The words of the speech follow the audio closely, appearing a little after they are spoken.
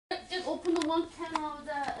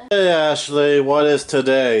Hey Ashley, what is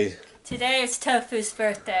today? Today is Tofu's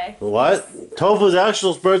birthday. What? Tofu's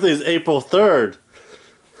actual birthday is April 3rd.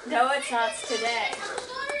 No, it's not today.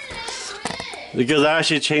 Because I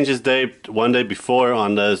actually changed his day one day before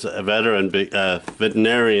on this veterinarian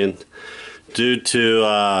due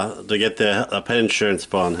to get the pet insurance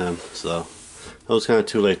on him. So it was kind of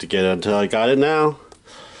too late to get it until I got it now.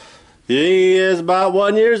 He is about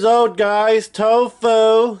 1 year old, guys.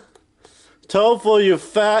 Tofu. Tofu, you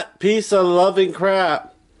fat piece of loving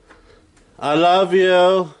crap. I love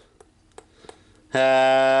you.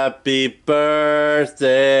 Happy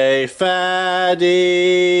birthday,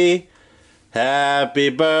 fatty. Happy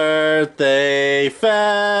birthday,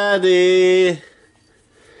 fatty.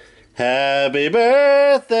 Happy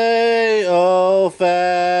birthday, oh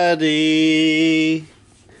fatty.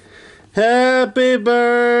 Happy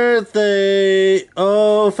birthday,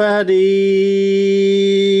 oh fatty.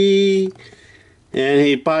 And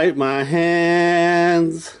he bite my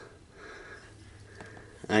hands.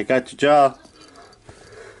 I got your jaw.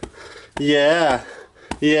 Yeah.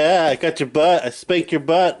 Yeah, I got your butt. I spank your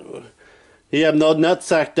butt. You have no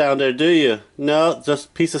nutsack down there, do you? No, just a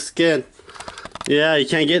piece of skin. Yeah, you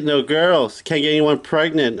can't get no girls. Can't get anyone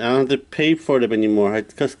pregnant. I don't have to pay for them anymore. I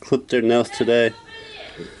just clipped their nails today.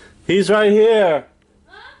 He's right here.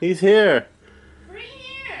 He's here. Bring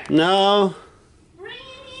here. No. Bring him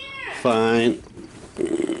here. Fine.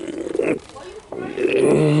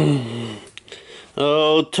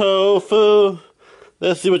 Oh, Tofu.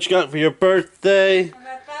 Let's see what you got for your birthday. And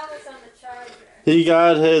my phone was on the charger. He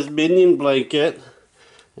got his minion blanket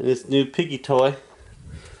and his new piggy toy.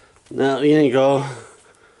 Now he can go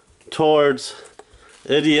towards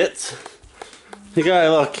idiots. He got a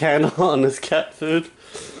little candle on his cat food.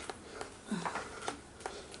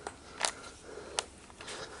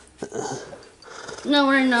 No,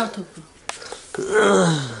 right now, Tofu.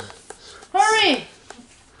 Hurry!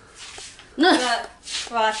 No.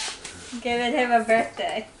 What? Giving him a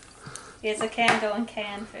birthday. He has a candle and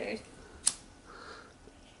canned food.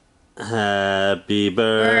 Happy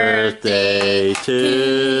birthday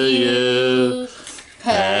to you.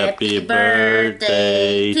 Happy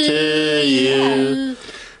birthday to you.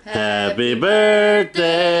 Happy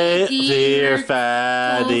birthday, dear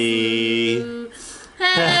fatty.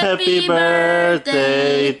 Happy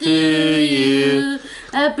birthday to you.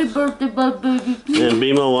 Happy birthday, baby. And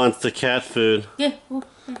Bimo wants the cat food. Yeah. Look.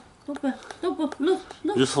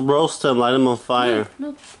 Just roast him, light him on fire.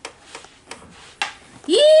 Look.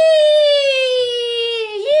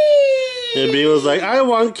 And Bimo's like, I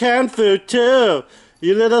want canned food too.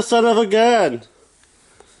 You little son of a gun.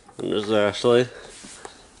 And there's Ashley.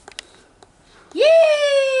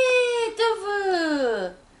 Yay!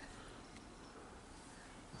 Tofu!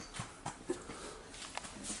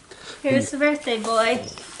 Here's the birthday boy.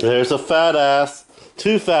 There's a fat ass.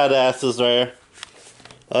 Two fat asses there.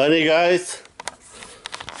 Alrighty guys.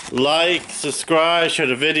 Like, subscribe, share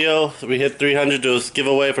the video. We hit 300, do a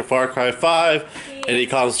giveaway for Far Cry 5. Any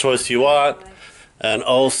console choice you want. And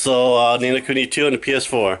also Ni no Kuni 2 on the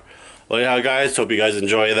PS4. Well yeah guys, hope you guys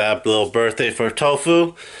enjoy that little birthday for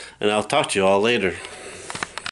Tofu. And I'll talk to you all later.